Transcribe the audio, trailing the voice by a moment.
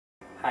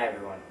Hi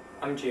everyone,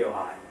 I'm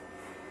GeoHi.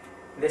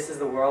 This is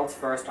the world's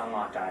first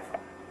unlocked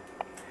iPhone.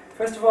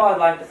 First of all, I'd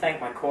like to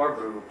thank my core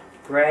group,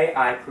 Gray,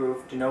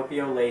 iProof,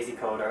 Dinopio, Lazy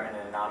Coder, and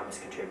an anonymous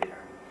contributor.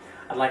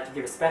 I'd like to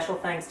give a special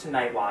thanks to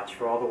Nightwatch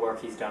for all the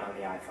work he's done on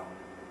the iPhone.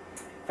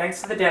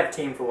 Thanks to the dev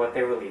team for what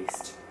they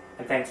released,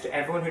 and thanks to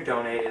everyone who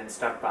donated and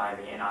stuck by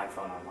me in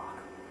iPhone Unlock.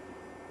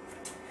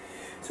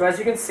 So as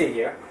you can see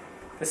here,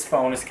 this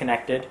phone is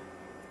connected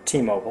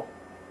T-Mobile.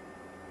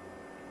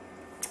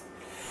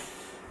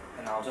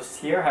 And I'll just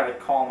here have it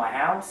call my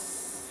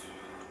house.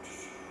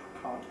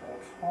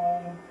 Contacts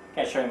home.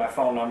 Can't show you my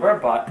phone number,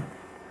 but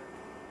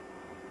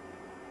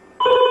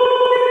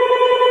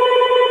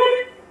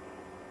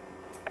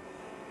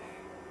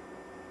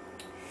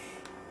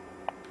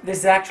this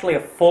is actually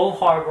a full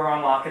hardware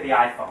unlock of the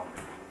iPhone.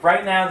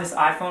 Right now, this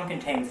iPhone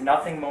contains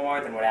nothing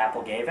more than what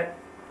Apple gave it.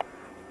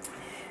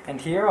 And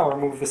here, I'll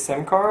remove the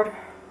SIM card.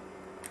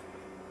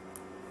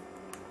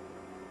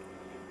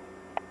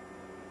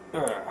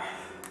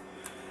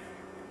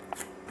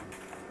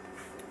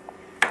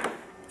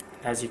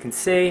 As you can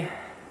see,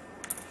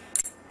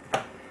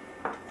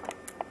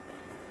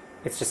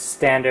 it's just a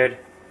standard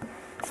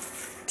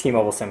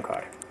T-Mobile SIM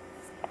card.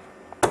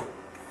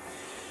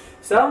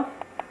 So,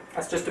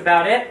 that's just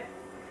about it.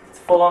 It's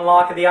a full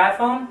unlock of the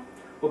iPhone.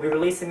 We'll be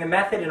releasing the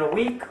method in a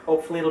week.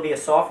 Hopefully it'll be a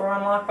software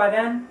unlock by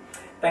then.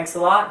 Thanks a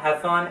lot,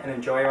 have fun, and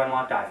enjoy your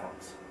unlocked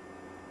iPhones.